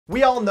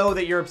We all know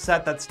that you're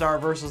upset that Star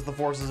vs. the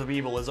Forces of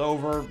Evil is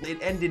over. It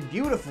ended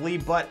beautifully,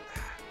 but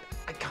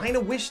I kinda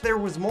wish there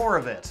was more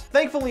of it.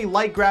 Thankfully,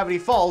 like Gravity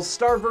Falls,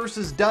 Star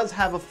vs. does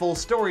have a full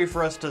story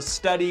for us to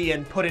study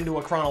and put into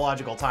a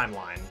chronological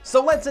timeline.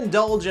 So let's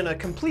indulge in a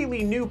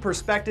completely new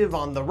perspective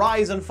on the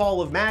rise and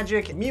fall of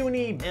magic,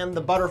 Muni, and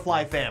the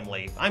Butterfly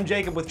family. I'm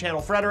Jacob with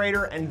Channel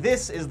Frederator, and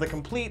this is the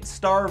complete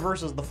Star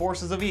vs. the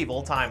Forces of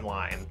Evil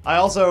timeline. I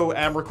also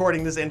am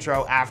recording this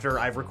intro after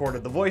I've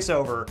recorded the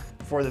voiceover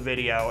for the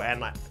video,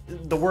 and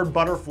the word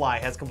butterfly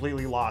has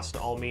completely lost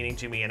all meaning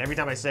to me, and every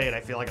time I say it, I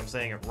feel like I'm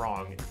saying it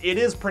wrong. It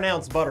is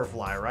pronounced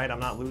butterfly, right? I'm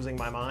not losing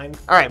my mind?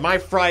 All right, my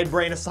fried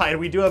brain aside,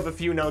 we do have a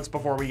few notes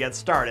before we get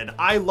started.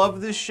 I love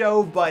this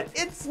show, but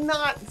it's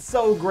not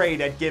so great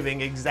at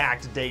giving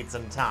exact dates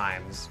and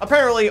times.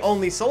 Apparently,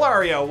 only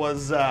Solario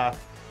was,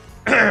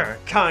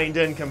 kind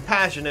and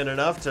compassionate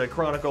enough to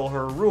chronicle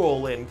her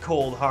rule in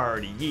cold,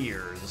 hard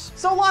years.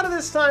 So a lot of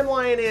this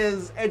timeline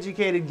is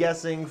educated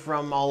guessing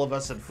from all of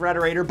us at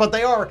Frederator, but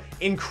they are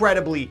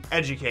incredibly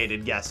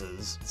educated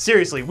guesses.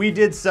 Seriously, we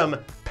did some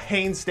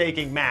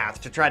painstaking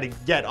math to try to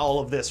get all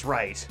of this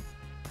right.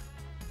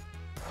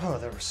 Oh,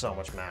 there was so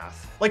much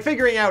math. Like,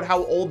 figuring out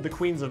how old the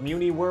Queens of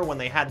Muni were when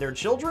they had their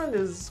children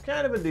is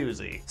kind of a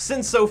doozy.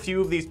 Since so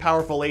few of these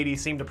powerful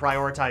ladies seem to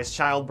prioritize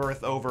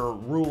childbirth over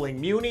ruling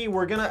Muni,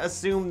 we're gonna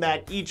assume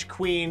that each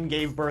queen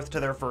gave birth to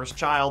their first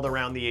child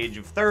around the age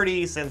of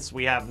 30, since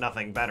we have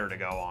nothing better to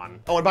go on.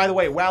 Oh, and by the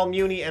way, while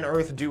Muni and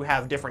Earth do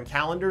have different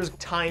calendars,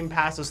 time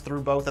passes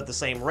through both at the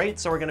same rate,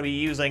 so we're gonna be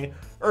using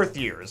Earth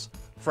years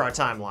for our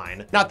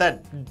timeline. Not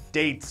that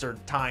dates or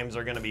times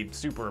are gonna be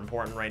super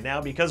important right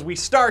now, because we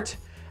start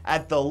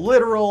at the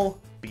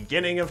literal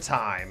beginning of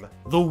time.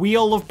 The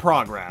Wheel of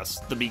Progress,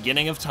 the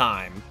beginning of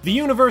time. The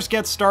universe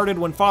gets started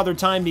when Father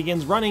Time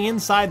begins running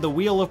inside the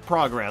Wheel of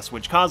Progress,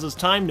 which causes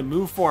time to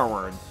move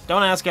forward.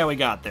 Don't ask how we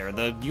got there.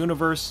 The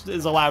universe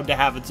is allowed to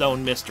have its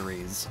own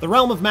mysteries. The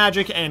realm of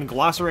magic and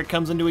Glossaric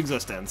comes into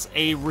existence,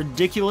 a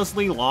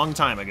ridiculously long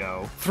time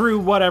ago. Through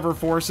whatever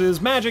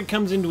forces, magic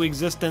comes into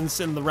existence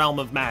in the realm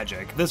of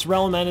magic. This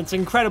realm and its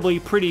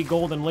incredibly pretty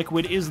golden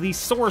liquid is the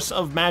source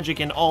of magic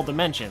in all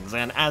dimensions,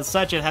 and as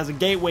such it has a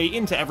gateway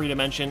into every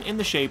dimension in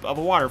the shape of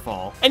a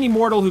waterfall. Any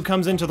mortal who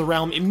comes into the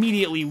realm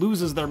immediately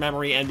loses their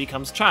memory and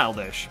becomes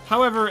childish.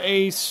 However,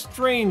 a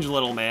strange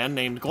little man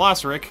named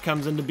Glossaric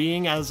comes into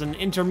being as an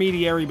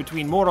intermediary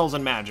between mortals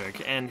and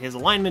magic, and his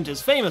alignment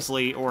is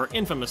famously, or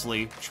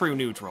infamously, true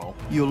neutral.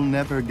 You'll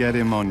never get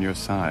him on your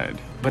side.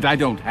 But I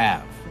don't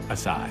have a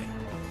side.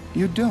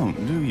 You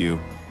don't, do you?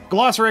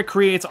 Glossaric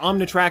creates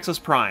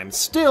Omnitraxus Prime,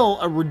 still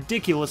a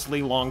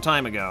ridiculously long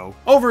time ago.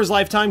 Over his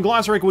lifetime,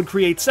 Glossaric would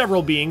create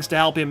several beings to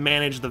help him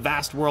manage the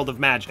vast world of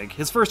magic.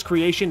 His first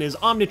creation is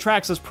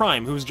Omnitraxus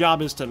Prime, whose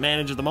job is to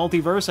manage the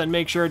multiverse and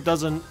make sure it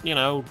doesn't, you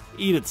know,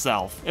 eat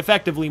itself,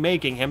 effectively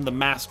making him the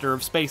master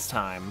of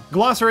space-time.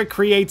 Glossaric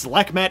creates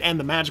Lekmet and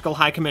the Magical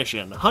High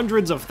Commission,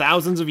 hundreds of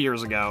thousands of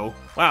years ago.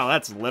 Wow,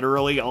 that's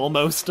literally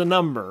almost a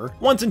number.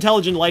 Once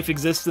intelligent life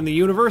exists in the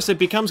universe, it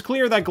becomes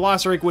clear that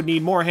Glossaric would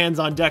need more hands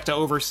on deck to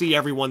oversee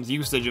everyone's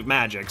usage of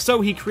magic, so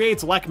he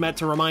creates Lekmet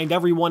to remind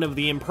everyone of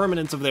the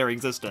impermanence of their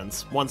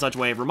existence. One such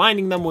way of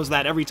reminding them was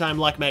that every time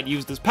Lekmet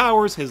used his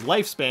powers, his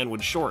lifespan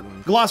would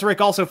shorten. Glossaric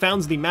also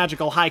founds the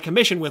Magical High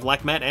Commission with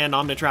Lekmet and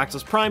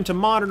Omnitraxus Prime to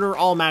monitor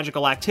all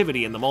magical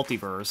activity in the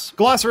multiverse.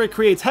 Glossaric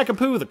creates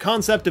Hekapoo, the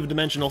concept of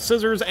dimensional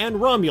scissors,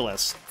 and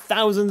Romulus,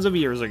 thousands of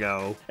years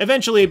ago.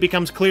 Eventually, it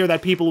becomes clear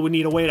that people would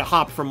need a way to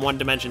hop from one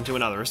dimension to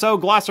another, so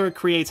Glossaric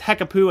creates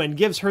Hekapoo and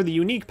gives her the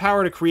unique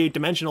power to create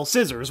dimensional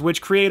scissors,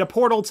 which create a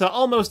portal to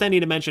almost any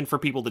dimension for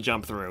people to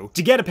jump through.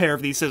 To get a pair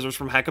of these scissors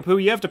from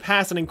Hekapoo, you have to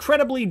pass an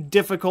incredibly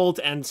difficult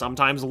and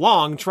sometimes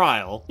long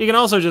trial. You can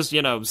also just,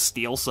 you know,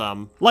 steal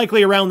some.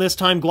 Likely around this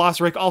time,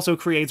 Glossaric also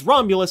creates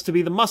Romulus to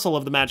be the muscle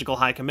of the Magical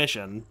High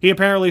Commission. He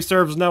apparently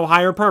serves no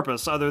higher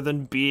purpose other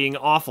than being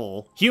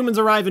awful. Humans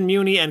arrive in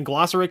Muni and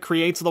Glossaric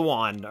creates the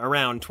wand,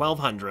 around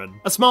 1200.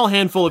 A small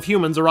handful of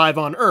humans arrive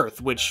on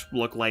Earth, which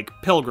look like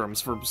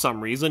pilgrims for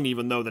some reason,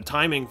 even though the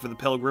timing for the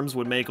pilgrims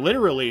would make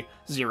literally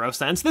zero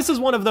sense. This is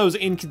one of those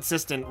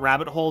inconsistent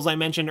rabbit holes I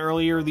mentioned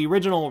earlier. The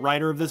original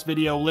writer of this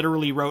video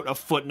literally wrote a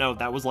footnote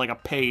that was like a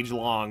page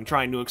long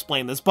trying to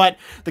explain this, but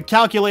the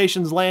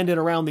calculations landed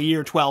around the year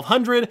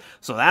 1200,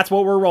 so that's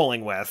what we're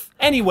rolling with.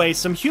 Anyway,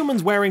 some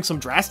humans wearing some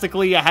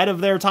drastically ahead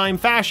of their time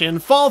fashion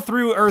fall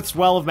through Earth's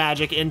well of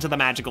magic into the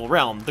magical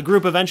realm. The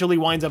group eventually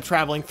winds up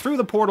traveling through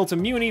the portal to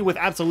Muni with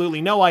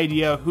absolutely no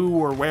idea who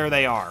or where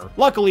they are.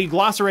 Luckily,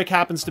 Glossaric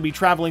happens to be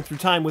traveling through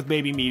time with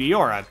baby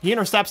Meteora. He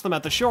intercepts them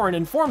at the shore and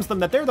informs them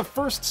that they're the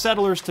first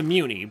settlers to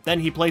Muni. Then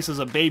he places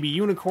a baby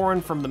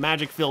unicorn from the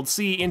magic-filled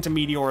sea into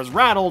Meteora's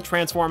rattle,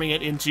 transforming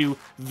it into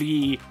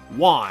the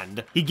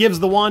wand. He gives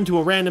the wand to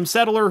a random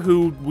settler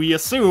who, we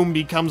assume,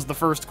 becomes the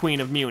first queen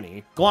of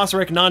Muni.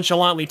 Glossaric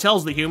nonchalantly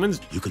tells the humans,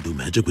 "You can do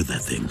magic with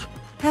that thing.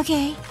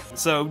 Okay.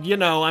 So, you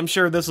know, I'm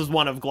sure this is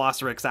one of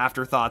Glosseric's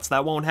afterthoughts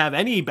that won't have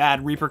any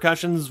bad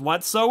repercussions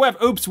whatsoever.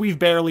 Oops, we've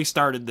barely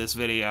started this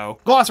video.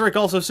 Glosseric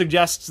also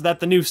suggests that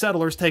the new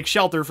settlers take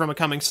shelter from a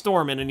coming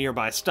storm in a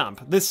nearby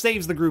stump. This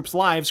saves the group's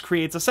lives,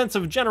 creates a sense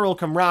of general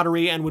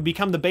camaraderie, and would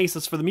become the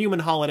basis for the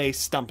Mumin holiday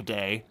Stump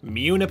Day.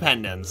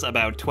 Munipendence,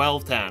 about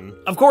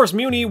 1210. Of course,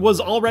 Muni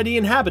was already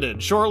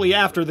inhabited. Shortly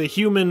after the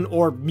human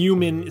or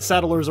Mumin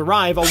settlers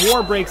arrive, a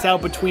war breaks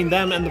out between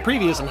them and the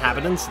previous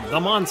inhabitants, the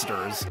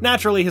monsters.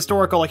 Naturally,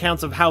 historical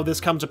accounts of how this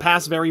comes to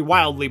pass vary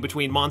wildly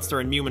between monster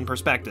and Mumin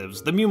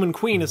perspectives. The Mumin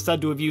queen is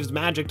said to have used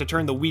magic to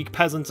turn the weak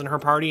peasants in her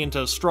party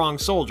into strong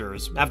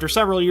soldiers. After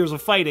several years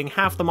of fighting,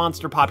 half the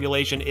monster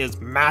population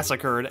is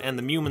massacred and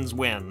the Mumins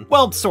win.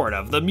 Well, sort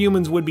of. The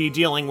Mumins would be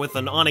dealing with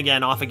an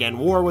on-again, off-again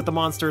war with the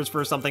monsters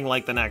for something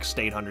like the next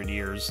 800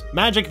 years.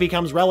 Magic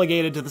becomes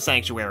relegated to the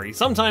sanctuary,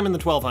 sometime in the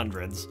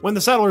 1200s. When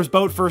the settlers'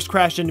 boat first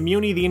crashed into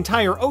Muni, the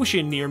entire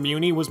ocean near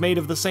Muni was made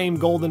of the same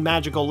golden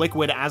magical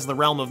liquid as the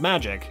realm of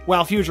magic.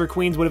 While future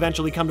queens would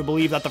eventually come to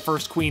believe that the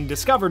first queen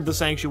discovered the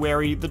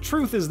sanctuary, the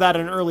truth is that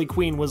an early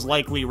queen was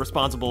likely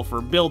responsible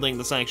for building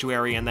the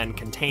sanctuary and then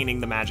containing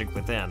the magic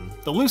within.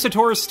 The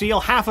Lusitors steal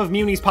half of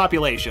Muni's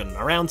population,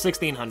 around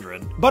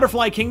 1600.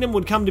 Butterfly Kingdom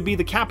would come to be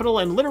the capital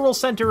and literal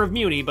center of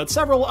Muni, but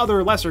several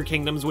other lesser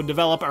kingdoms would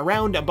develop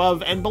around,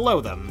 above, and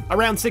below them.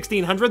 Around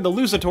 1600, the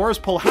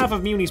Lusitors pull half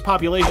of Muni's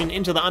population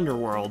into the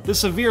underworld. This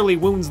severely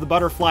wounds the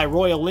butterfly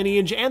royal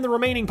lineage and the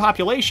remaining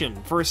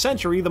population. For a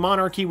century, the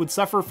monarchy would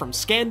suffer from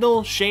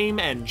scandal, shame,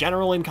 and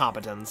general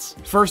incompetence.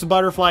 First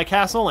Butterfly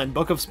Castle and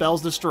Book of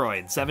Spells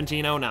destroyed,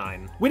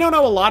 1709. We don't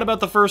know a lot about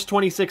the first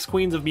 26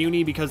 queens of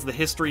Muni because the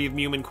history of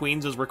Mumin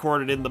queens is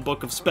recorded in the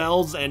Book of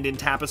Spells and in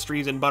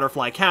tapestries in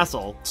Butterfly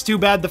Castle. It's too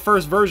bad the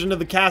first version of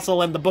the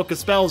castle and the Book of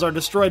Spells are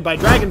destroyed by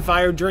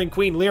Dragonfire during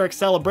Queen Lyric's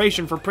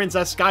celebration for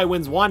Princess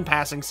Skywind's wand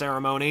passing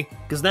ceremony,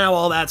 because now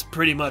all that's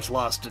pretty much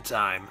lost to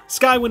time.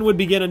 Skywind would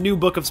begin a new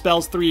Book of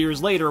Spells 3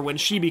 years later when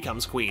she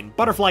becomes queen.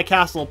 Butterfly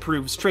Castle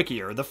proves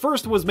trickier. The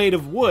first was made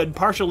of wood,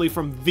 partially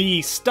from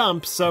the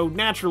stump, so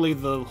naturally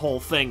the whole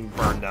thing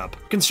burned up.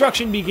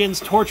 Construction begins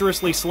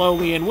tortuously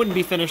slowly and wouldn't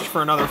be finished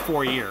for another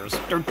 4 years,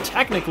 or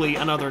technically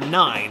another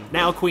 9.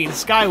 Now Queen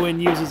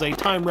Skywind uses a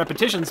time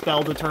repetition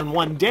spell to turn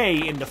 1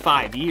 day into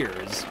 5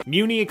 years.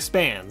 Muni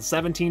expands,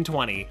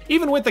 1720.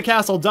 Even with the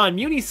castle done,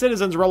 Muni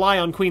citizens rely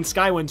on Queen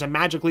Skywind to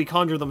magically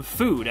conjure them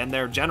food, and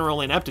their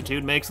general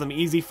ineptitude makes them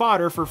easy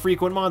fodder for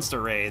frequent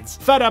monster raids.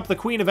 Fed up, the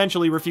queen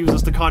eventually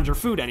refuses to conjure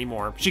food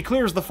anymore. She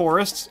clears the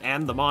forests,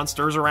 and the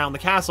monsters around the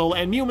castle,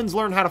 and Mumins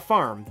learn how to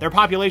farm. Their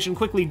population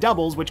quickly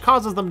doubles, which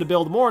causes them to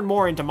build more and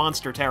more into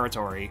monster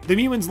territory. The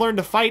Mumins learn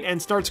to fight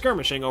and start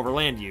skirmishing over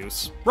land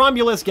use.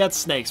 Romulus gets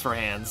snakes for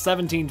hands,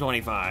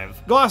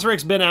 1725.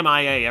 Glosseric's been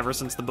MIA ever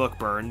since the book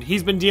burned.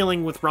 He's been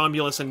dealing with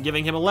Romulus and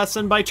giving him a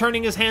lesson by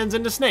turning his hands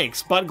into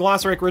snakes, but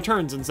Glosseric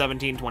returns in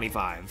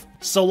 1725.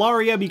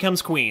 Solaria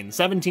becomes queen,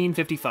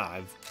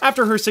 1755.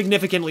 After her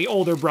significantly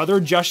older brother,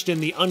 Justin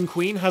the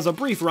Unqueen, has a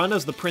brief run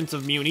as the Prince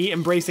of Muni,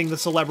 embracing the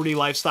celebrity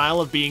lifestyle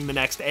of being the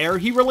next heir,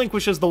 he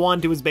relinquishes the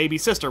wand to his baby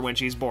sister when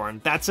she's born,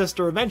 that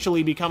sister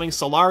eventually becoming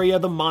Solaria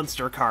the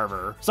Monster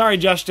Carver. Sorry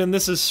Justin,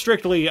 this is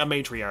strictly a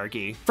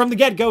matriarchy. From the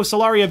get-go,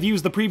 Solaria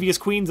views the previous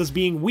queens as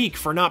being weak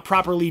for not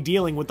properly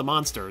dealing with the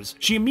monsters.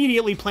 She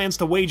immediately plans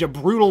to wage a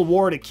brutal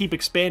war to keep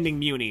expanding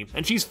Muni,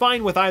 and she's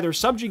fine with either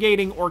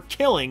subjugating or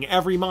killing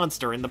every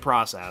monster in the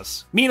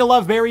process. Mina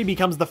Loveberry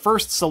becomes the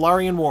first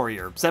Solarian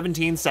warrior,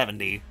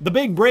 1770. The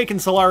big break in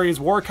Solaria's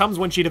war comes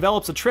when she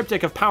develops a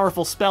triptych of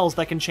powerful spells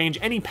that can change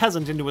any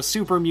peasant into a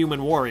supermumin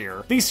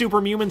warrior. These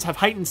supermumins have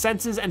heightened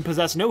senses and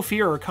possess no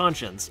fear or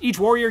conscience. Each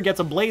warrior gets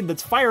a blade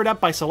that's fired up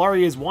by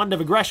Solaria's wand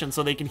of aggression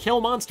so they can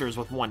kill monsters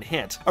with one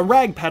hit. A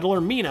rag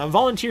peddler, Mina,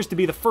 volunteers to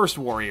be the first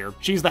warrior.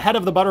 She's the head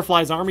of the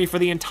Butterfly's army for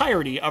the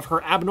entirety of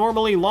her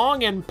abnormally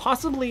long and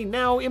possibly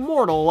now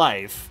immortal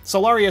life.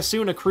 Solaria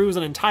soon accrues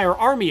an entire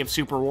army of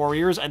super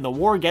warriors and the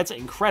war gets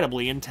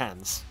incredibly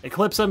intense.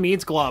 Eclipsa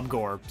meets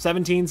Globgor,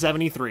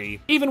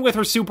 1773. Even with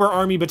her super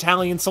army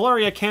battalion,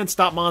 Solaria can't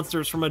stop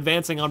monsters from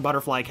advancing on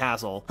Butterfly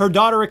Castle. Her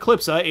daughter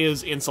Eclipsa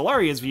is, in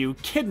Solaria's view,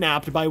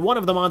 kidnapped by one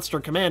of the monster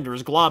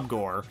commanders,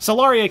 Globgor.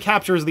 Solaria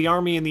captures the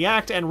army in the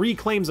act and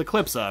reclaims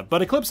Eclipsa,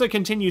 but Eclipsa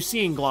continues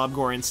seeing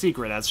Globgor in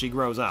secret as she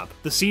grows up.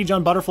 The siege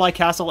on Butterfly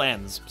Castle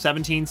ends,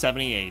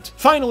 1778.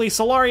 Finally,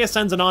 Solaria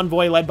sends an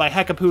envoy led by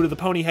Hecapoo to the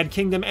Ponyhead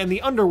Kingdom and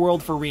the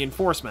Underworld for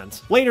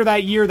reinforcement. Later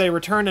that year, they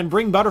return and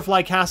bring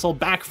Butterfly Castle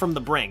back from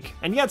the brink.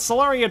 And yet,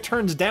 Solaria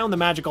turns down the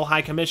Magical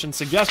High Commission's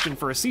suggestion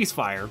for a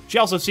ceasefire. She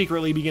also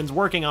secretly begins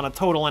working on a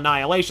total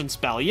annihilation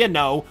spell, you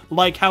know,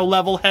 like how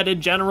level-headed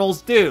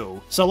generals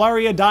do.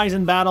 Solaria dies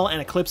in battle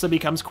and Eclipsa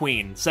becomes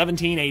queen,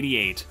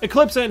 1788.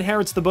 Eclipsa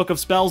inherits the Book of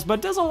Spells,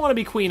 but doesn't want to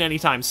be queen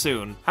anytime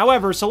soon.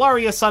 However,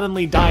 Solaria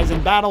suddenly dies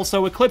in battle,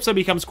 so Eclipsa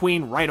becomes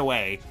queen right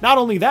away. Not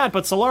only that,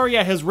 but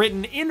Solaria has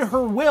written in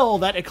her will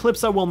that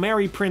Eclipsa will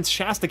marry Prince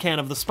Shastakan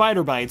of the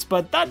Spider Bites,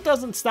 but that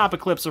doesn't stop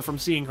Eclipsa from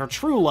seeing her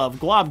true love,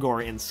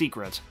 Globgor, in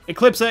secret.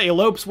 Eclipsa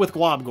elopes with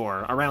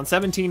Globgor around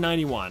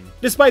 1791.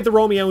 Despite the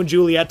Romeo and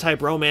Juliet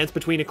type romance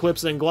between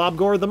Eclipsa and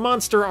Globgor, Globgor, the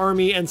monster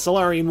army and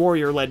Solarian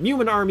warrior-led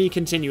human army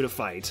continue to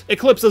fight.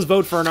 Eclipsa's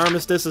vote for an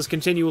armistice is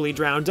continually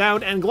drowned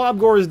out, and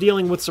Globgor is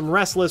dealing with some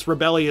restless,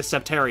 rebellious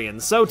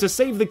Septarians, so to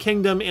save the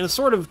kingdom in a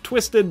sort of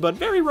twisted but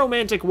very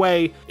romantic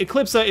way,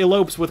 Eclipsa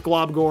elopes with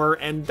Globgor,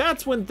 and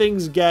that's when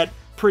things get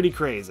pretty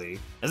crazy.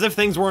 As if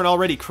things weren't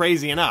already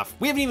crazy enough.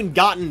 We haven't even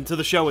gotten to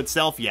the show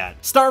itself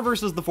yet. Star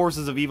vs. the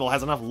Forces of Evil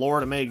has enough lore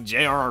to make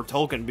J.R.R.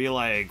 Tolkien be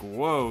like,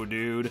 whoa,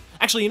 dude.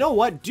 Actually, you know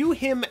what? Do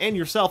him and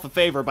yourself a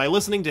favor by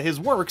listening to his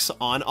works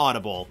on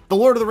Audible. The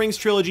Lord of the Rings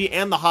trilogy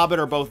and The Hobbit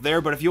are both there,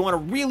 but if you want a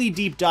really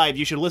deep dive,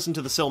 you should listen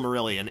to The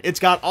Silmarillion.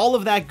 It's got all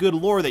of that good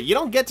lore that you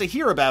don't get to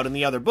hear about in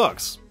the other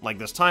books, like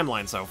this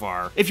timeline so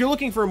far. If you're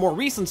looking for a more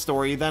recent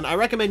story, then I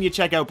recommend you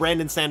check out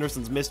Brandon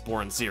Sanderson's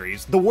Mistborn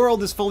series. The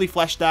world is fully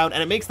fleshed out,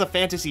 and it makes the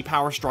fantasy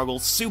power struggle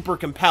super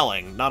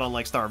compelling, not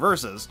unlike Star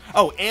vs.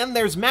 Oh, and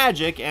there's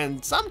magic,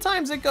 and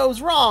sometimes it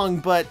goes wrong,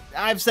 but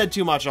I've said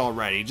too much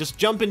already. Just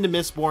jump into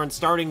Mistborn,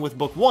 starting with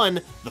Book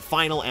 1, The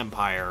Final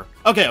Empire.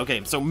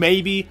 Okay, so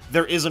maybe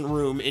there isn't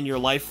room in your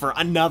life for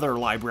another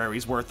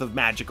library's worth of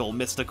magical,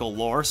 mystical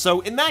lore,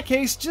 so in that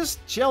case,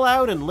 just chill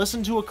out and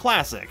listen to a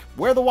classic,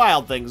 Where the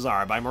Wild Things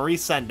Are by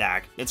Maurice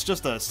Sendak. It's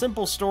just a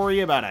simple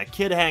story about a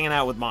kid hanging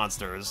out with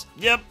monsters.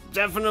 Yep,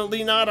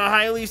 definitely not a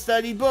highly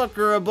studied book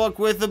or a book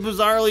with a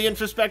bizarrely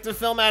introspective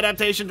film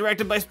adaptation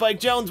directed by Spike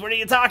Jonze. What are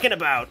you talking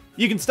about?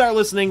 You can start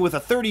listening with a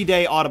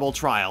 30-day Audible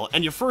trial,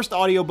 and your first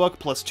audiobook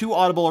plus 2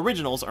 Audible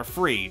originals are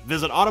free.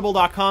 Visit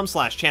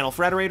audible.com/Channel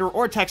Frederator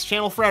or text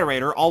Channel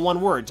Frederator, all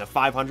one word, to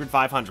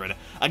 500-500.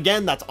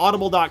 Again, that's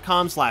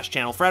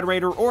audible.com/Channel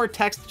Frederator or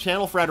text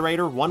Channel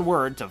Frederator, one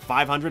word, to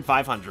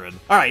 500-500.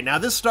 Alright, now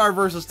this Star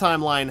vs.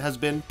 timeline has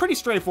been pretty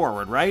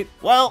straightforward, right?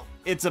 Well,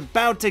 it's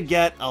about to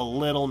get a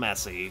little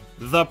messy.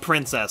 The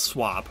Princess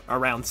Swap,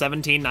 around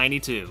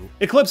 1792.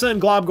 Eclipsa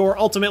and Globgor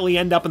ultimately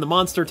end up in the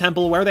Monster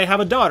Temple where they have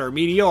a daughter,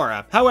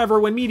 Meteora. However,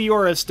 when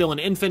Meteora is still an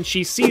infant,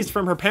 she's seized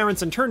from her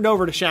parents and turned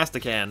over to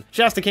Shastakan.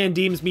 Shastakan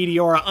deems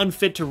Meteora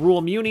unfit to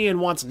rule Muni and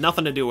wants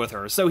nothing to do with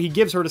her, so he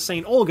gives her to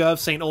St. Olga of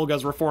St.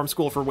 Olga's Reform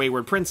School for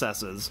Wayward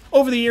Princesses.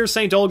 Over the years,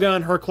 St. Olga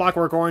and her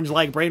Clockwork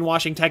Orange-like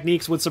brainwashing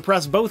techniques would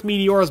suppress both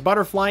Meteora's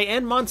butterfly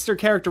and monster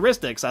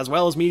characteristics, as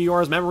well as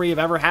Meteora's memory of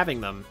ever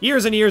having them.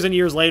 Years and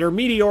years later,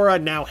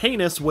 Meteora, now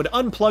heinous, would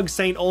unplug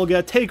St.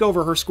 Olga, take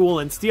over her school,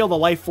 and steal the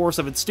life force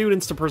of its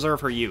students to preserve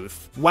her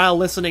youth. While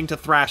listening to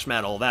thrash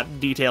metal, that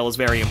detail is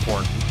very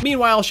important.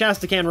 Meanwhile,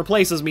 Shastakan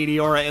replaces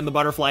Meteora in the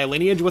butterfly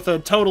lineage with a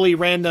totally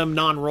random,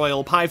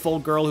 non-royal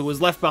Piefold girl who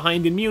was left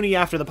behind in Muni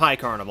after the Pie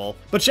Carnival.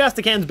 But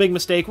Shastakan's big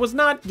mistake was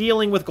not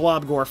dealing with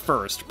Globgor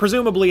first.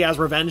 Presumably as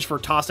revenge for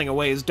tossing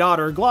away his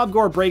daughter,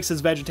 Globgor breaks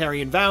his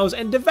vegetarian vows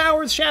and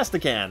devours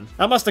Shastakan.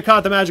 That must have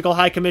caught the Magical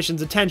High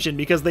Commission's attention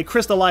because they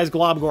crystallized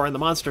Globgor in the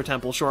Monster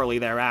Temple shortly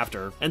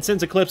thereafter. And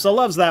since Eclipsa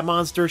loves that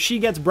monster, she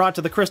gets brought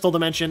to the Crystal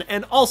Dimension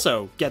and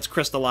also gets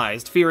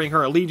crystallized, fearing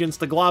her allegiance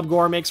to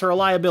Globgor makes her a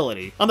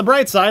liability. On the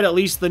bright side, at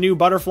least the new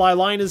butterfly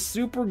line is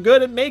super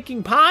good at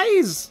making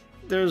pies.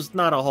 There's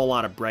not a whole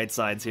lot of bright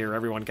sides here,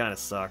 everyone kinda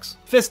sucks.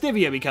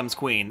 Festivia becomes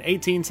queen,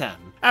 1810.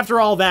 After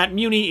all that,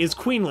 Muni is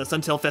queenless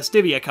until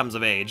Festivia comes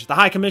of age. The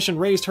High Commission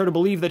raised her to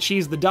believe that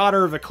she's the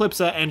daughter of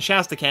Eclipsa and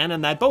Shastakan,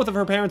 and that both of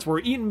her parents were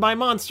eaten by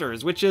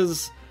monsters, which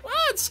is... well,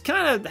 it's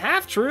kind of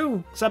half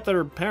true, except that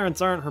her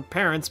parents aren't her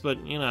parents,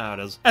 but you know how it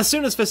is. As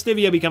soon as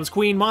Festivia becomes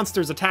queen,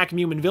 monsters attack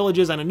human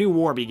villages and a new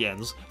war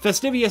begins.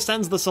 Festivia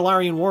sends the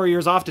Solarian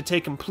warriors off to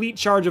take complete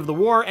charge of the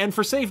war, and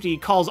for safety,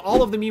 calls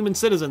all of the human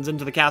citizens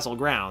into the castle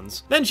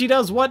grounds. Then she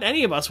does what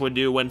any of us would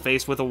do when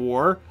faced with a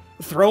war.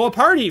 Throw a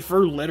party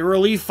for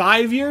literally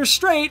 5 years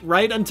straight,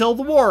 right until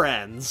the war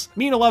ends.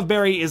 Mina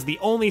Loveberry is the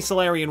only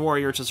Solarian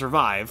warrior to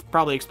survive.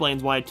 Probably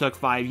explains why it took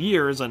 5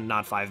 years and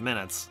not 5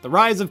 minutes. The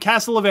Rise of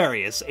Castle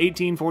Avarius,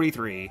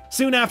 1843.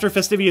 Soon after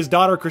Festivia's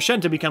daughter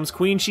Crescenta becomes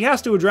queen, she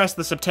has to address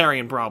the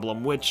Septarian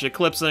problem, which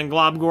Eclipsa and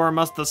Globgor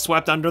must have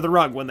swept under the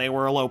rug when they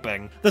were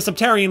eloping. The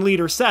Septarian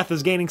leader Seth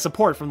is gaining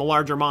support from the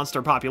larger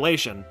monster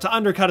population. To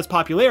undercut his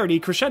popularity,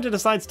 Crescenta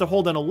decides to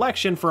hold an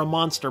election for a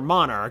monster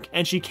monarch,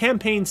 and she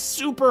campaigns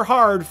super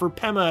hard for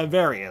Pema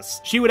Avarius.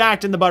 She would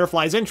act in the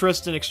butterfly's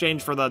interest in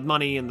exchange for the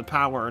money and the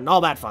power and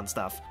all that fun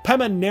stuff.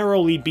 Pema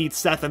narrowly beats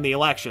Seth in the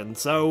election,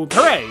 so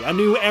hooray! A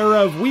new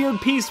era of weird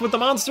peace with the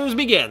monsters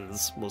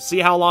begins. We'll see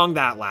how long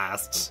that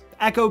lasts.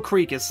 Echo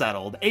Creek is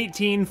settled,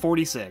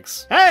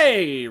 1846.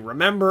 Hey,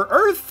 remember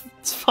Earth?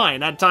 It's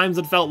fine, at times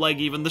it felt like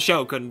even the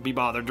show couldn't be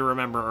bothered to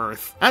remember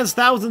Earth. As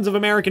thousands of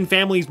American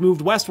families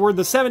moved westward,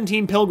 the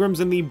 17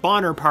 pilgrims in the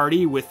Bonner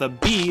Party, with a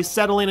B,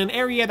 settle in an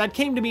area that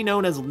came to be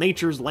known as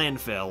Nature's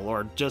Landfill,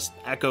 or just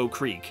Echo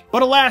Creek.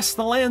 But alas,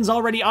 the land's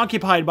already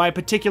occupied by a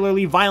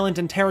particularly violent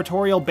and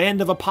territorial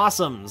band of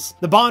opossums.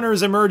 The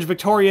Bonners emerge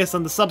victorious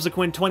in the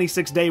subsequent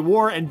 26-day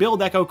war and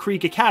build Echo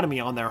Creek Academy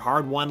on their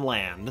hard-won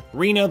land.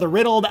 Rena the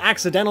Riddled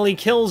accidentally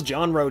kills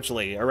John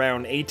Rochely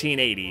around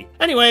 1880.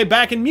 Anyway,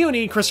 back in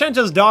Muni,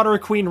 Crescenta's daughter,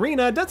 Queen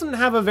Rena, doesn't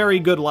have a very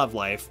good love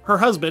life. Her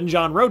husband,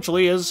 John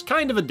Rochely, is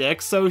kind of a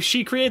dick, so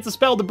she creates a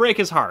spell to break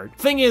his heart.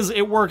 Thing is,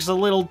 it works a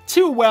little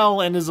too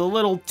well and is a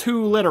little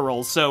too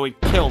literal, so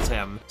it kills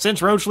him.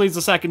 Since Rochely's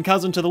the second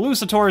cousin to the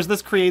Lucitors,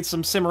 this creates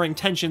some simmering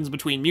tensions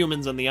between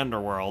humans and the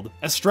underworld.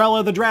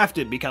 Estrella the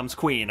Drafted becomes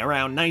queen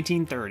around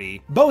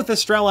 1930. Both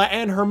Estrella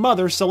and her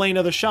mother,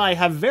 Selena the Shy,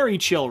 have very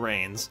chill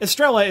reigns.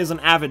 Estrella is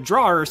an avid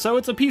drawer, so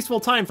it's a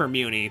peaceful time for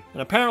Muni.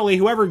 And apparently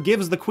whoever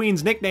gives the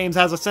queens nicknames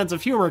has a sense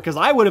of humor, because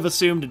I would have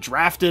assumed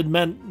drafted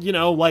meant, you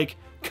know, like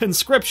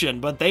conscription,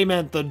 but they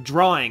meant the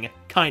drawing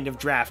kind of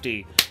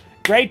drafty.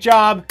 Great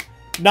job.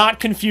 Not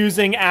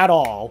confusing at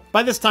all.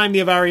 By this time, the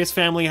Avarius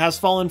family has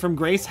fallen from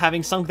grace,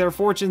 having sunk their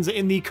fortunes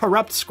in the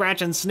corrupt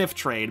scratch and sniff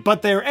trade,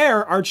 but their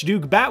heir,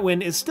 Archduke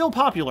Batwin, is still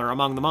popular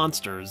among the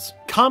monsters.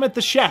 Comet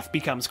the Chef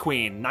becomes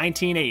queen,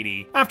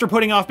 1980. After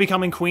putting off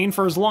becoming queen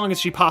for as long as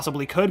she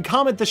possibly could,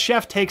 Comet the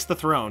Chef takes the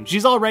throne.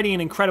 She's already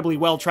an incredibly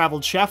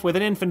well-traveled chef with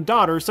an infant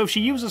daughter, so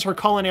she uses her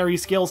culinary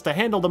skills to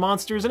handle the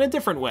monsters in a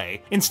different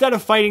way. Instead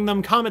of fighting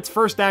them, Comet's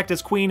first act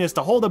as queen is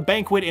to hold a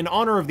banquet in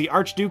honor of the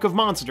Archduke of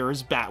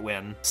Monsters,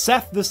 Batwin.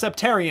 Seth the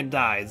Septarian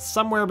dies,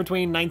 somewhere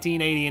between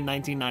 1980 and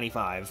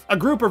 1995. A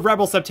group of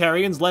rebel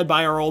Septarians, led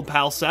by our old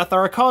pal Seth,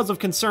 are a cause of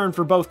concern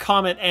for both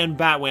Comet and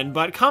Batwin,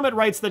 but Comet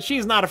writes that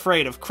she's not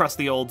afraid of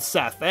crusty old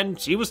Seth, and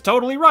she was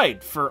totally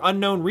right. For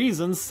unknown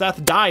reasons,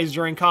 Seth dies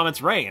during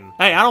Comet's reign.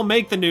 Hey, I don't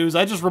make the news,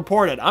 I just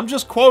report it. I'm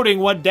just quoting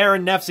what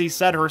Darren Nefsey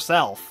said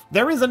herself.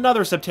 There is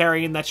another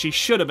Septarian that she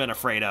should have been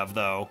afraid of,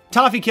 though.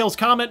 Toffee kills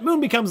Comet,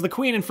 Moon becomes the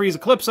queen and frees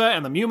Eclipsa,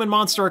 and the Mumin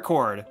Monster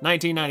Accord,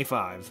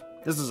 1995.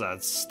 This is a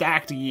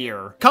stacked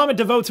year. Comet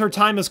devotes her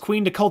time as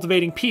queen to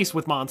cultivating peace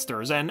with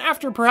monsters, and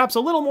after perhaps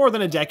a little more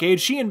than a decade,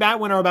 she and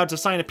Batwin are about to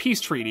sign a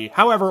peace treaty.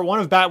 However, one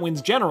of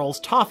Batwin's generals,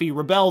 Toffee,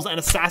 rebels and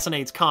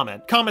assassinates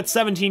Comet. Comet's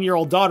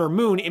 17-year-old daughter,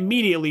 Moon,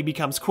 immediately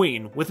becomes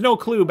queen. With no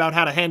clue about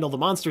how to handle the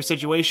monster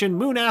situation,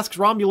 Moon asks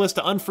Romulus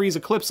to unfreeze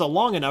Eclipsa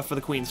long enough for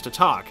the queens to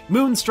talk.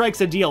 Moon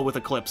strikes a deal with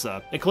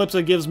Eclipsa.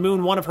 Eclipsa gives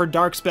Moon one of her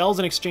dark spells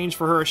in exchange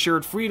for her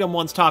assured freedom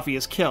once Toffee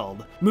is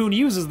killed. Moon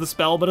uses the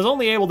spell, but is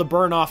only able to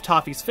burn off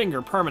Toffee's finger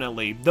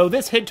permanently, though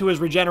this hit to his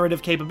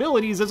regenerative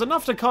capabilities is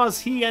enough to cause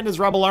he and his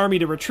rebel army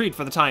to retreat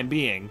for the time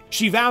being.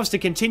 She vows to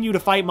continue to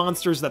fight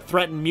monsters that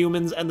threaten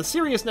humans, and the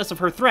seriousness of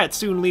her threat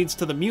soon leads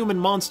to the Mumin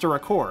Monster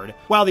Accord.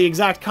 While the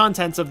exact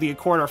contents of the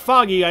accord are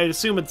foggy, I'd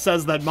assume it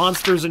says that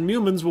monsters and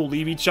humans will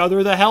leave each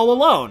other the hell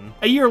alone.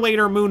 A year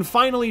later, Moon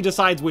finally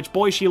decides which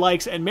boy she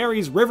likes and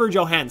marries River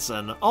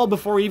Johansson, all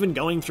before even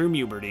going through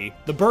puberty.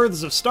 The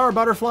births of Star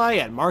Butterfly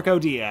and Marco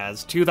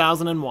Diaz,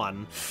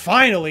 2001.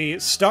 Finally,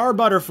 Star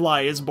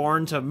Butterfly is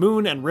born to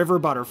Moon and River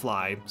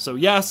Butterfly. So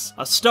yes,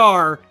 a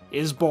star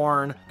is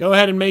born. Go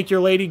ahead and make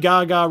your Lady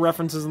Gaga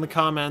references in the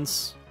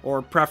comments.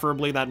 Or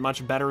preferably that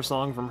much better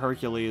song from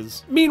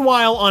Hercules.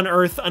 Meanwhile, on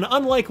Earth, an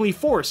unlikely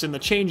force in the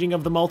changing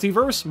of the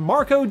multiverse,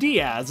 Marco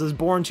Diaz is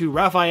born to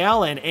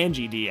Raphael and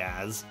Angie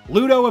Diaz.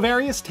 Ludo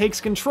Avarius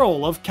takes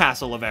control of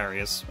Castle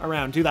Avarius,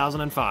 around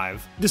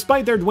 2005.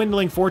 Despite their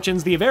dwindling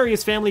fortunes, the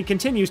Avarius family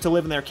continues to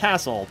live in their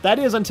castle. That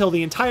is until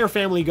the entire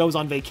family goes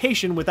on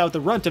vacation without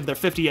the runt of their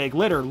 50-egg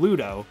litter,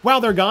 Ludo.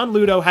 While they're gone,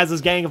 Ludo has his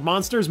gang of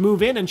monsters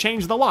move in and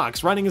change the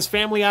locks, running his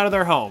family out of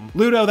their home.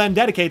 Ludo then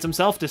dedicates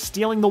himself to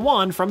stealing the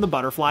wand from the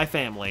Butterfly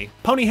family.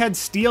 Ponyhead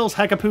steals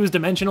Hekapoo's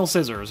dimensional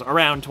scissors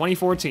around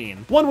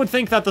 2014. One would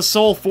think that the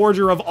sole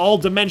forger of all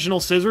dimensional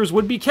scissors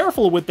would be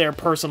careful with their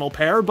personal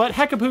pair, but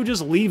Hekapoo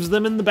just leaves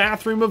them in the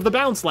bathroom of the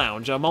Bounce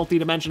Lounge, a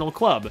multi-dimensional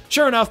club.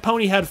 Sure enough,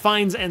 Ponyhead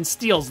finds and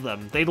steals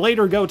them. They'd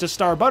later go to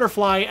Star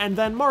Butterfly, and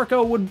then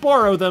Marco would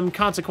borrow them,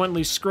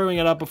 consequently screwing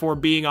it up before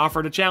being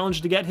offered a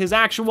challenge to get his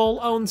actual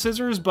own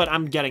scissors, but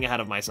I'm getting ahead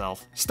of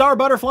myself. Star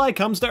Butterfly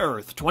comes to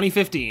Earth,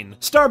 2015.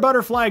 Star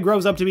Butterfly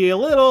grows up to be a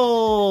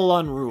little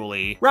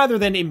unruly. Rather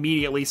than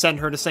immediately send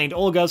her to St.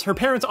 Olga's, her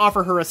parents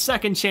offer her a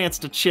second chance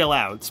to chill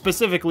out,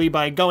 specifically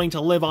by going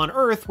to live on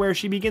Earth, where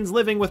she begins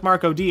living with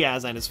Marco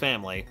Diaz and his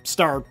family.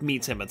 Star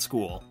meets him at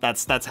school.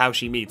 That's how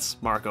she meets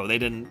Marco.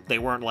 They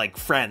weren't like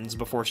friends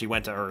before she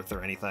went to Earth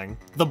or anything.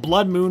 The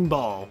Blood Moon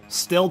Ball,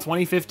 still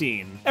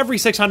 2015. Every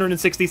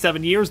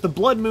 667 years, the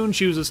Blood Moon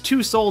chooses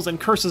two souls and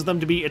curses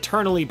them to be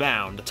eternally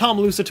bound. Tom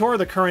Lucitor,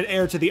 the current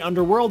heir to the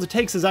underworld,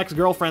 takes his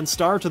ex-girlfriend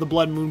Star to the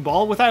Blood Moon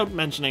Ball without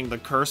mentioning the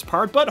curse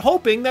part, but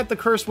hoping that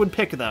the curse would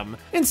pick them.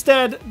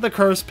 Instead, the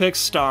curse picks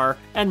Star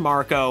and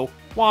Marco.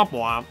 Womp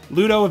womp.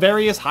 Ludo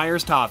Avarius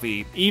hires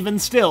Toffee, even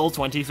still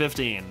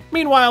 2015.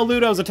 Meanwhile,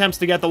 Ludo's attempts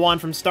to get the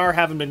wand from Star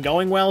haven't been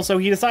going well, so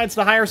he decides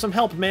to hire some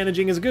help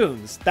managing his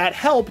goons. That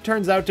help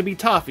turns out to be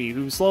Toffee,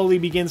 who slowly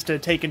begins to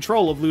take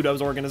control of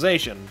Ludo's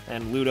organization,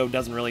 and Ludo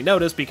doesn't really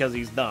notice because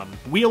he's dumb.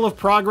 Wheel of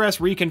Progress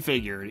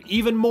reconfigured,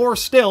 even more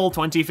still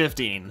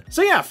 2015.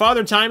 So yeah,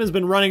 Father Time has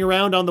been running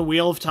around on the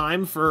Wheel of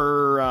Time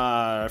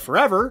for,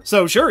 forever.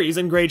 So sure, he's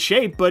in great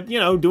shape, but you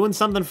know, doing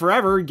something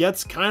forever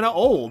gets kinda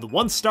old.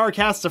 Once Star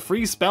casts a freeze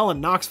freeze spell and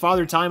knocks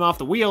Father Time off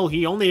the wheel,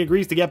 he only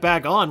agrees to get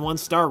back on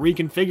once Star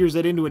reconfigures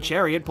it into a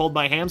chariot pulled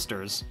by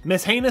hamsters.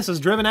 Miss Haynes is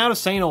driven out of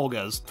St.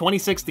 Olga's,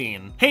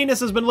 2016.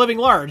 Haynes has been living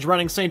large,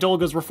 running St.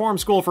 Olga's reform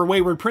school for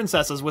wayward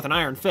princesses with an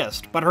iron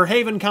fist, but her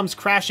haven comes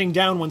crashing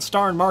down when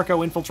Star and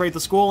Marco infiltrate the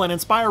school and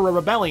inspire a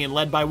rebellion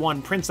led by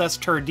one Princess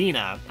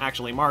Turdina,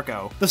 actually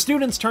Marco. The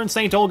students turn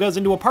St. Olga's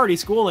into a party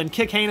school and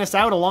kick Haynes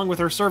out along with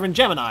her servant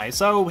Gemini,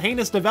 so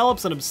Haynes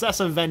develops an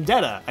obsessive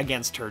vendetta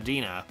against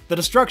Turdina. The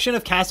destruction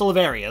of Castle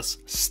Avarius,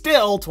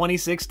 still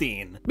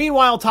 2016.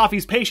 Meanwhile,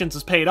 Toffee's patience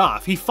is paid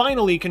off. He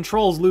finally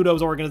controls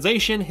Ludo's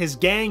organization, his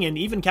gang, and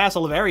even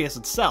Castle Avarius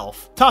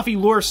itself. Toffee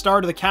lures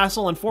Star to the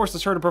castle and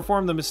forces her to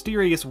perform the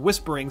mysterious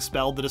whispering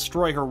spell to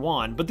destroy her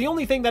wand, but the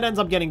only thing that ends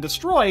up getting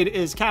destroyed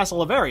is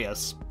Castle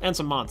Avarius, and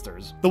some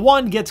monsters. The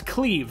wand gets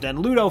cleaved, and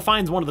Ludo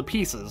finds one of the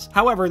pieces.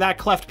 However, that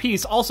cleft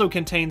piece also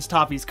contains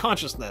Toffee's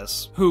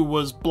consciousness, who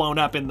was blown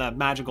up in the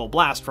magical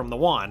blast from the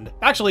wand.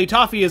 Actually,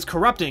 Toffee is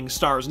corrupting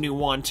Star's new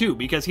wand too,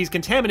 because he's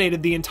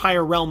contaminated the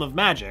entire realm of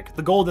magic.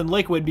 The golden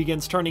liquid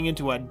begins turning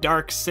into a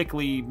dark,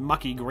 sickly,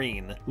 mucky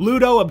green.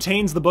 Ludo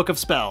obtains the Book of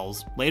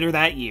Spells, later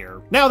that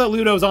year. Now that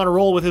Ludo's on a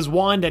roll with his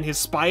wand and his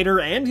spider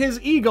and his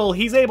eagle,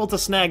 he's able to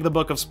snag the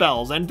Book of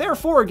Spells, and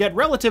therefore get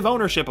relative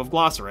ownership of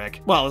Glossaric.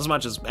 Well, as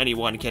much as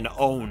anyone can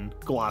own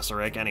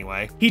Glossaric,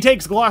 anyway. He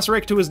takes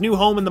Glossaric to his new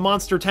home in the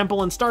Monster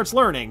Temple and starts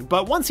learning,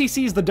 but once he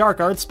sees the dark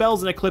art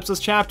spells in Eclipse's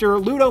chapter,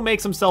 Ludo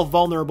makes himself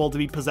vulnerable to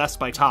be possessed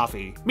by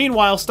Toffee.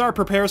 Meanwhile, Star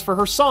prepares for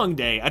her Song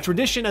Day, a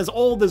tradition as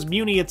old as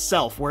Muni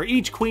itself, where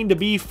each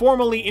queen-to-be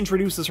formally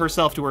introduces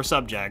herself to her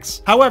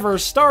subjects. However,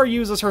 Star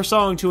uses her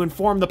song to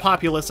inform the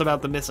populace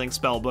about the missing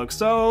spellbook,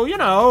 so, you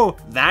know,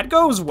 that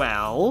goes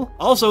well.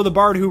 Also, the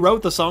bard who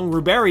wrote the song,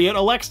 Rubariot,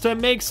 elects to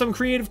make some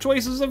creative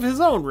choices of his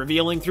own,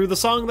 revealing through the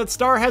song that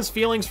Star has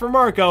feelings for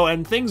Marco,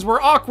 and things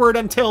were awkward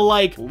until,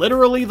 like,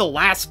 literally the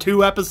last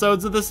 2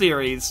 episodes of the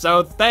series,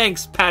 so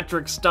thanks,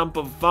 Patrick Stump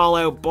of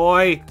Fallout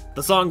Boy.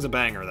 The song's a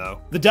banger,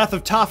 though. The death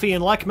of Toffee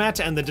and Lekmet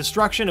and the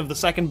destruction of the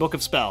Second Book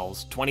of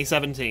Spells,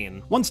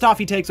 2017. Once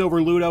Toffee takes over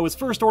Ludo, his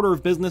first order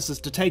of business is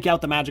to take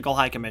out the Magical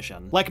High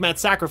Commission. Lekmet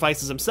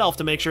sacrifices himself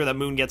to make sure that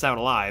Moon gets out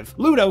alive.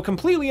 Ludo,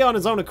 completely on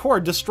his own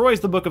accord, destroys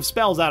the Book of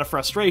Spells out of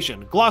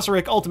frustration.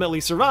 Glossaric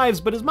ultimately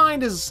survives, but his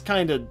mind is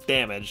kinda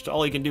damaged.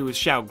 All he can do is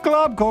shout,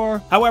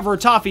 "Globcore!" However,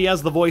 Toffee,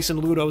 as the voice in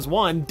Ludo's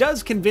wand,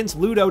 does convince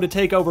Ludo to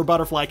take over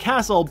Butterfly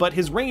Castle, but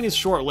his reign is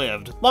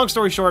short-lived. Long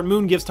story short,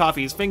 Moon gives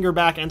Toffee his finger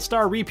back, and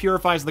Star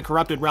purifies the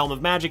corrupted realm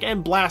of magic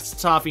and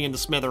blasts Toffee into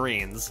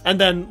smithereens. And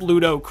then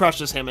Ludo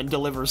crushes him and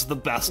delivers the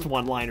best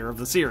one-liner of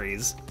the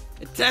series.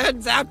 It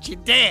turns out you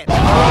did.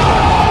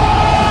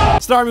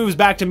 Star moves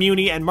back to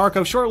Muni, and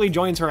Marco shortly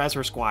joins her as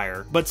her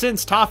squire. But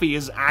since Toffee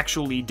is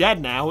actually dead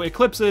now,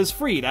 Eclipse is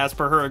freed as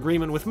per her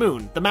agreement with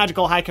Moon. The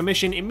Magical High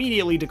Commission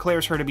immediately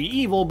declares her to be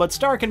evil, but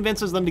Star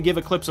convinces them to give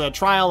Eclipse a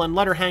trial and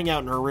let her hang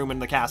out in her room in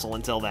the castle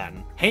until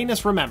then.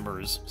 Haynes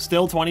remembers,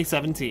 still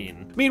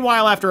 2017.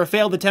 Meanwhile, after a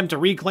failed attempt to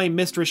reclaim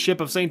Mistress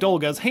Ship of St.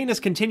 Olga's, Haynes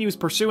continues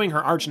pursuing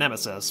her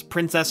arch-nemesis,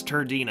 Princess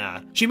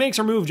Turdina. She makes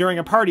her move during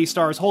a party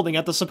Star is holding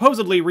at the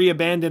supposedly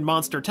re-abandoned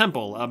Monster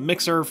Temple, a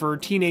mixer for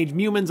teenage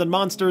humans and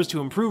monsters to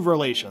improve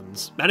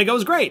relations. And it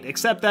goes great,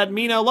 except that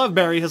Mina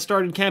Loveberry has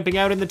started camping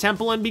out in the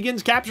temple and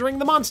begins capturing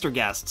the monster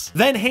guests.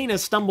 Then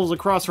Haynes stumbles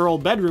across her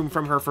old bedroom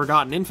from her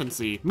forgotten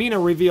infancy. Mina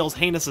reveals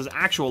Haynes'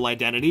 actual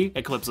identity,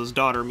 Eclipse's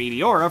daughter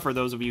Meteora, for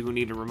those of you who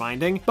need a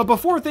reminding. But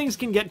before things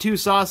can get too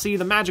saucy,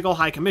 the Magical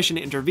High Commission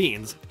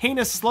intervenes.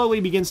 Haynes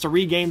slowly begins to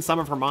regain some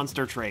of her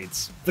monster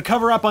traits. The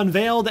cover-up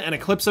unveiled, and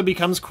Eclipse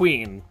becomes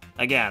queen.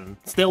 Again,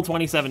 still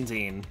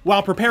 2017.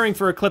 While preparing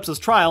for Eclipse's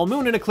trial,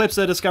 Moon and Eclipse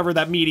discover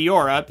that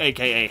Meteora,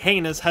 aka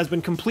Haynes, has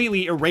been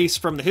completely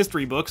erased from the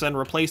history books and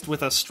replaced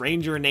with a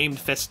stranger named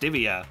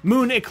Festivia.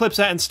 Moon, Eclipse,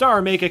 and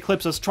Star make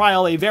Eclipse's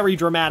trial a very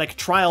dramatic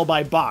trial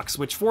by box,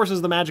 which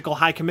forces the Magical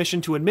High Commission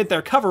to admit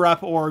their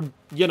cover-up or,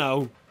 you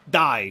know,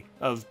 die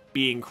of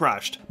being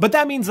crushed. But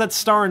that means that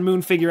Star and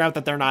Moon figure out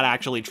that they're not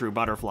actually true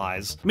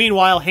butterflies.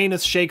 Meanwhile,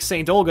 Haynes shakes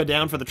St. Olga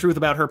down for the truth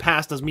about her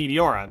past as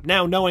Meteora.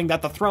 Now knowing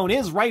that the throne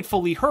is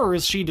rightfully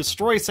hers, she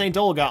destroys St.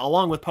 Olga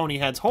along with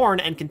Ponyhead's horn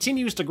and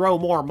continues to grow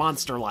more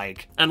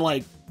monster-like. And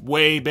like,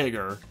 way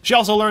bigger. She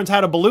also learns how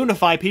to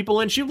balloonify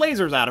people and shoot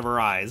lasers out of her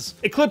eyes.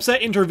 Eclipse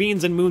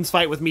intervenes in Moon's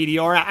fight with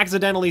Meteora,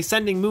 accidentally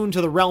sending Moon to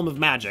the realm of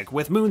magic.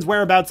 With Moon's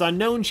whereabouts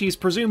unknown, she's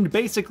presumed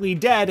basically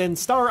dead, and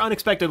Star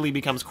unexpectedly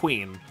becomes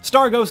queen.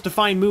 Star goes to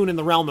find Moon in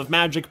the realm of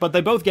magic, but they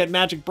both get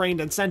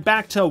magic-brained and sent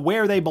back to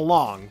where they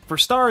belong. For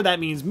Star, that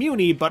means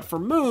Muni, but for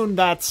Moon,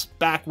 that's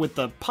back with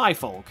the Pie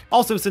Folk.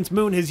 Also, since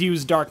Moon has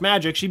used dark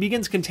magic, she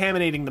begins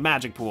contaminating the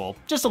magic pool.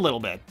 Just a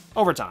little bit.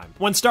 Over time.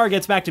 When Star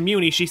gets back to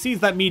Muni, she sees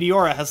that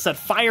Meteora has set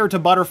fire to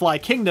Butterfly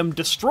Kingdom,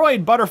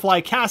 destroyed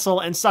Butterfly Castle,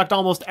 and sucked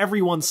almost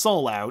everyone's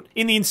soul out.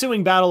 In the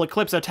ensuing battle,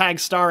 Eclipsa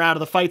tags Star out of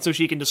the fight so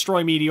she can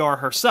destroy Meteora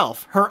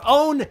herself, her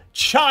own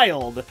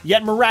child!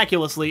 Yet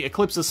miraculously,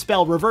 Eclipsa's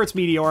spell reverts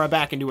Meteora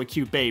back into a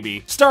cute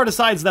baby. Star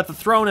decides that the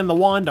throne and the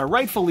wand are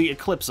rightfully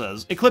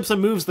Eclipsa's. Eclipsa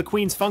moves the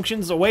queen's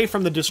functions away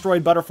from the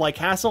destroyed Butterfly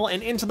Castle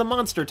and into the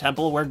monster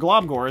temple where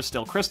Globgor is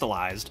still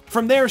crystallized.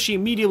 From there, she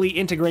immediately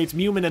integrates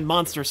Mumin and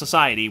Monster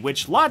Society,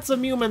 which lots of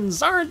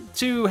Mumins aren't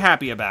too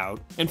happy about.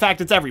 In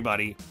fact, it's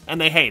everybody, and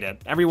they hate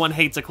it. Everyone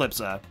hates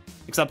Eclipsa.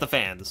 Except the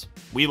fans.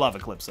 We love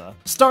Eclipsa.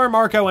 Star,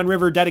 Marco, and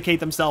River dedicate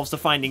themselves to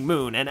finding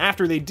Moon, and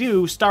after they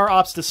do, Star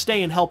opts to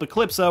stay and help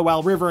Eclipsa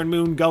while River and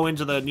Moon go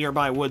into the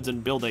nearby woods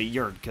and build a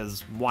yurt,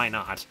 cause why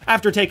not?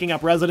 After taking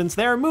up residence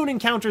there, Moon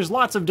encounters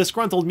lots of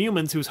disgruntled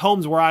humans whose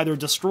homes were either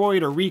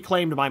destroyed or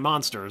reclaimed by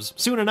monsters.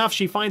 Soon enough,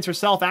 she finds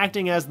herself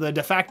acting as the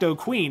de facto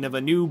queen of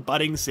a new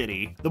budding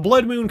city. The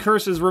Blood Moon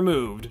curse is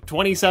removed.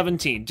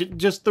 2017.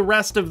 Just the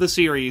rest of the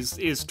series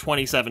is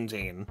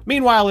 2017.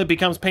 Meanwhile, it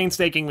becomes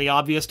painstakingly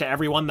obvious to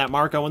everyone that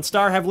Marco and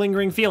Star have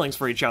lingering feelings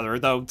for each other,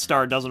 though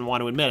Star doesn't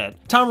want to admit it.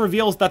 Tom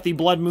reveals that the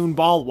Blood Moon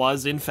Ball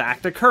was, in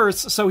fact, a curse,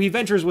 so he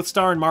ventures with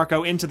Star and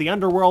Marco into the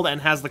underworld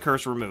and has the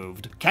curse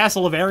removed.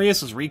 Castle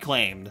Avarius is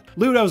reclaimed.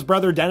 Ludo's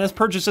brother Dennis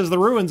purchases the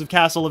ruins of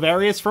Castle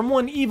Avarius from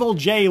one evil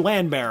J.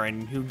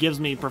 Landbaron, who gives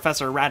me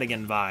Professor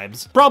Ratigan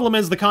vibes. Problem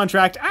is, the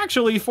contract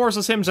actually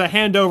forces him to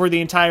hand over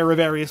the entire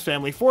Avarius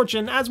family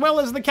fortune, as well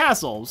as the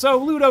castle, so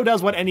Ludo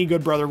does what any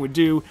good brother would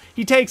do.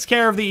 He takes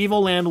care of the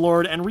evil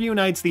landlord and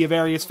reunites the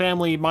Avarius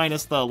family,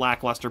 minus the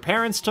lackluster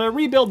parents, to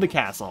rebuild the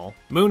castle.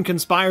 Moon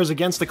conspires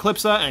against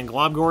Eclipsa, and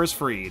Globgor is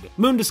freed.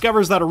 Moon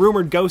discovers that a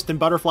rumored ghost in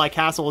Butterfly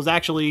Castle is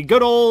actually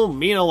good ol'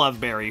 Mina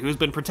Loveberry, who's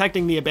been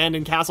protecting the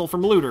abandoned castle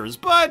from looters,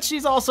 but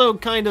she's also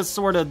kinda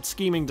sorta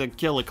scheming to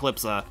kill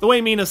Eclipsa. The way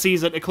Mina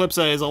sees it,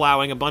 Eclipsa is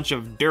allowing a bunch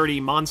of dirty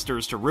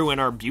monsters to ruin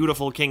our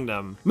beautiful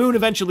kingdom. Moon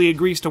eventually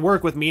agrees to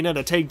work with Mina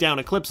to take down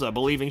Eclipsa,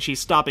 believing she's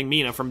stopping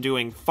Mina from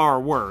doing far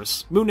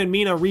worse. Moon and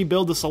Mina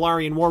rebuild the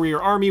Solarian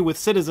warrior army with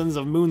citizens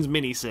of Moon's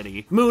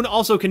mini-city. Moon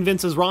also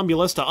convinces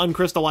Romulus to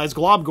uncrystallize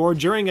Globgor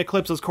during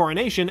Eclipsa's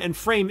coronation and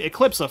frame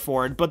Eclipsa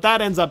for it, but that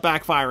ends up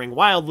backfiring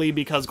wildly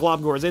because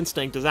Globgor's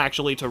instinct is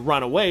actually to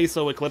run away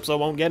so Eclipsa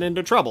won't get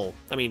into trouble.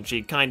 I mean,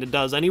 she kinda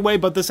does anyway,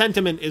 but the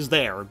sentiment is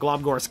there.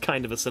 Globgor's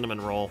kind of a cinnamon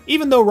roll.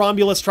 Even though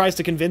Romulus tries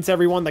to convince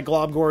everyone that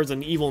Globgor is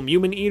an evil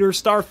Mumin eater,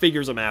 Star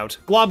figures him out.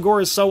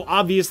 Globgor is so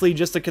obviously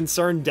just a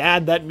concerned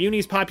dad that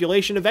Muni's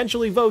population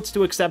eventually votes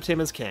to accept him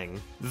as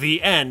king.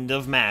 The end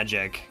of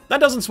magic. That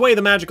doesn't sway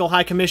the Magical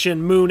High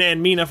Commission, Moon,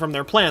 and Mina from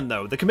their plan,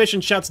 though. The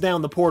Commission shuts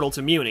down the portal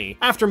to Muni.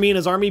 After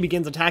Mina's army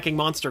begins attacking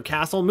Monster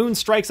Castle, Moon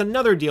strikes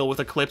another deal with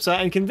Eclipsa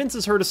and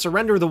convinces her to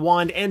surrender the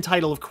wand and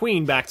title of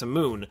Queen back to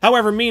Moon.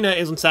 However, Mina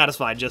isn't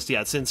satisfied just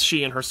yet, since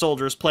she and her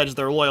soldiers pledge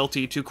their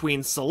loyalty to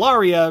Queen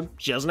Solaria.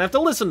 She doesn't have to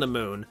listen to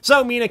Moon.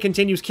 So Mina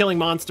continues killing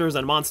monsters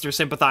and monster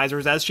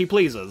sympathizers as she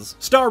pleases.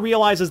 Star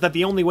realizes that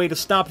the only way to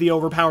stop the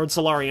overpowered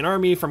Solarian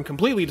army from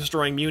completely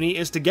destroying Muni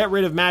is to get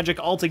rid of magic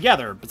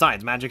altogether.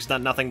 Besides, magic's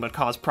done nothing but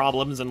cause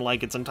problems in,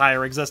 like, its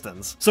entire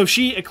existence. So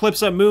she,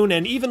 Eclipsa, Moon,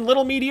 and even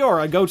little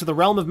Meteora go to the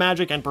realm of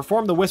magic and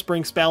perform the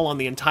Whispering spell on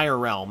the entire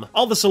realm.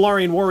 All the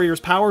Solarian warriors'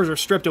 powers are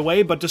stripped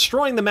away, but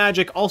destroying the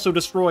magic also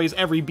destroys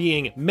every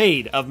being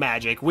made of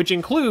magic, which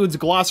includes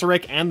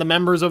Glossaric and the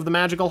members of the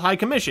Magical High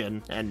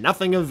Commission, and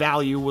nothing of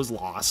value was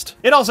lost.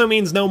 It also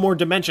means no more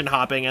dimension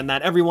hopping, and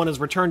that everyone is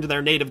returned to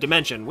their native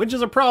dimension, which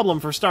is a problem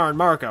for Star and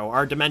Marco,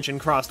 our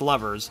dimension-crossed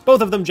lovers.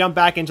 Both of them jump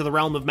back into the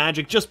realm of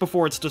magic just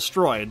before it's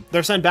destroyed.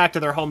 They're sent back to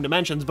their home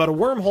dimensions, but a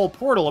wormhole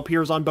portal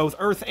appears on both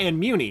Earth and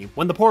Muni.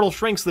 When the portal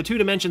shrinks, the two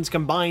dimensions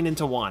combine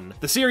into one.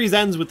 The series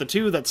ends with the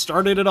two that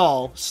started it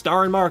all,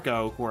 Star and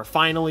Marco, who are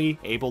finally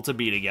able to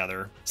be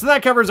together. So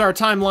that covers our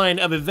timeline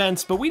of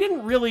events, but we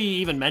didn't really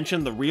even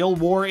mention the real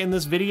war in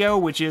this video,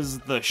 which is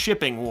the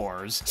shipping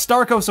wars.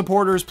 Starco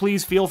supporters,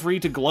 please feel free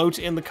to gloat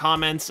in the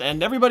comments,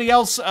 and everybody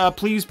else,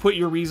 please put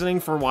your reasoning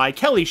for why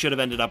Kelly should have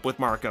ended up with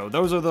Marco.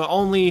 Those are the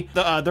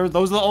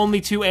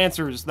only two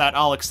answers that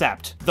I'll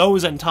accept.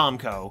 Those and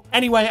Tomko.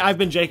 Anyway, I've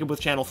been Jacob with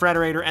Channel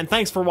Frederator, and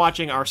thanks for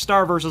watching our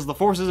Star vs. the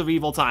Forces of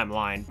Evil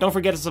timeline. Don't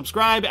forget to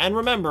subscribe, and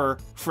remember,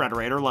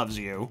 Frederator loves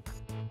you.